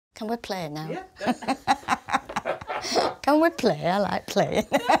Can we play now? Yeah. Can we play? I like playing.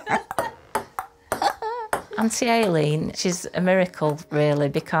 Auntie Aileen, she's a miracle really,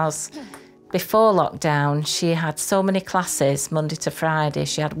 because before lockdown she had so many classes Monday to Friday.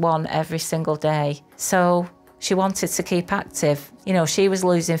 She had one every single day. So she wanted to keep active. You know, she was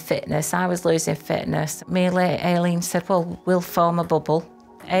losing fitness, I was losing fitness. Me and Aileen said, well, we'll form a bubble.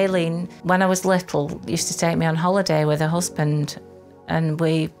 Aileen, when I was little, used to take me on holiday with her husband, and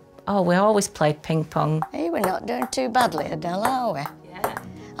we always played ping pong. Hey, we're not doing too badly, Adele, are we? Yeah.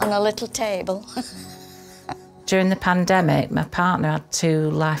 On a little table. During the pandemic, my partner had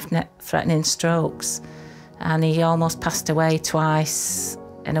 2 life-threatening strokes, and he almost passed away twice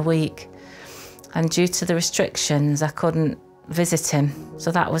in a week. And due to the restrictions, I couldn't visit him. So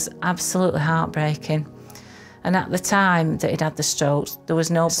that was absolutely heartbreaking. And at the time that he'd had the strokes, there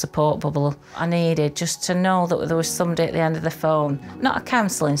was no support bubble. I needed just to know that there was somebody at the end of the phone. Not a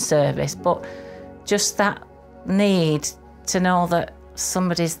counselling service, but just that need to know that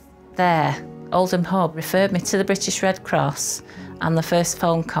somebody's there. Oldham Hub referred me to the British Red Cross, and the first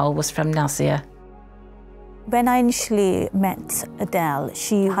phone call was from Nazia. When I initially met Adele,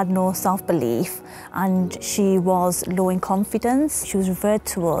 she had no self-belief and she was low in confidence. She was referred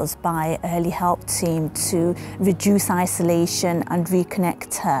to us by early help team to reduce isolation and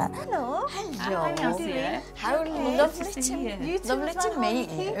reconnect her. Hello. Hello. Hi, Nazia. How lovely to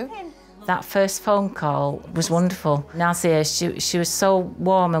meet you. That first phone call was wonderful. Nazia, she was so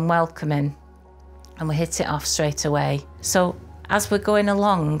warm and welcoming, and we hit it off straight away. So as we're going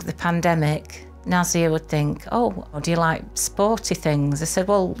along the pandemic, Nazia would think, oh, do you like sporty things? I said,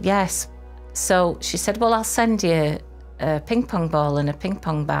 well, yes. So she said, well, I'll send you a ping pong ball and a ping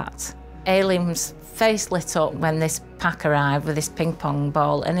pong bat. Aileen's face lit up when this pack arrived with this ping pong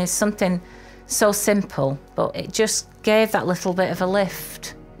ball, and it's something so simple, but it just gave that little bit of a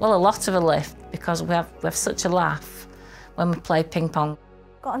lift. Well, a lot of a lift, because we have such a laugh when we play ping pong.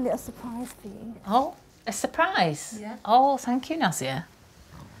 Got a little surprise for you. Oh, a surprise? Yeah. Oh, thank you, Nazia.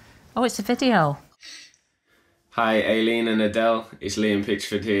 Oh, it's a video. Hi, Aileen and Adel. It's Liam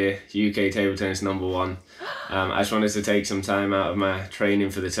Pitchford here, UK table tennis #1. I just wanted to take some time out of my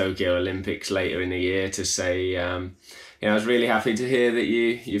training for the Tokyo Olympics later in the year to say, you know, I was really happy to hear that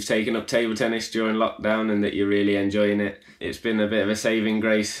you've taken up table tennis during lockdown and that you're really enjoying it. It's been a bit of a saving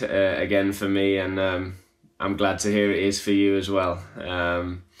grace again for me, and I'm glad to hear it is for you as well.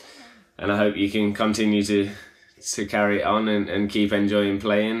 And I hope you can continue to carry it on and keep enjoying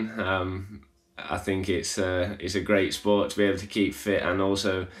playing. I think it's a great sport to be able to keep fit, and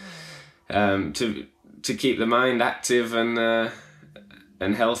also to keep the mind active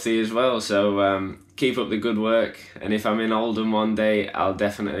and healthy as well. So keep up the good work, and if I'm in Oldham one day, I'll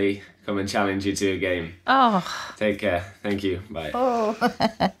definitely come and challenge you to a game. Oh. Take care. Thank you. Bye. Oh.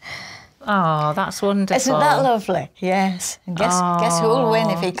 Oh, that's wonderful. Isn't that lovely? Yes. And guess who'll win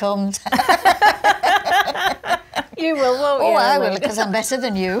if he comes? You will, won't you? Oh, I will, because I'm better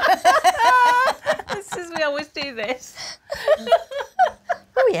than you. We always do this.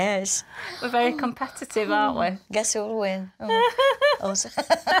 Oh, yes. We're very competitive, aren't we? Guess who'll win? Oh. Also.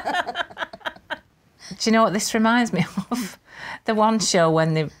 Do you know what this reminds me of? The one show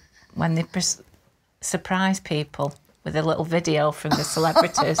when they surprise people with a little video from the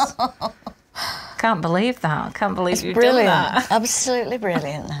celebrities. Can't believe that. Can't believe you've done that. Absolutely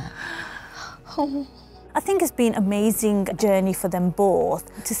brilliant, that. Oh. I think it's been an amazing journey for them both.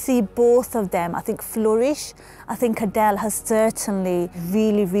 To see both of them, I think, flourish. I think Adele has certainly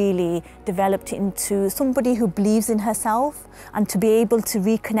really developed into somebody who believes in herself, and to be able to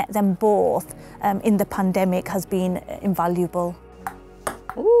reconnect them both in the pandemic has been invaluable.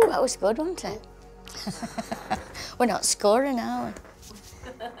 Ooh, that was good, wasn't it? We're not scoring, are we?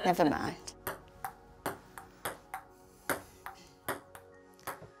 Never mind.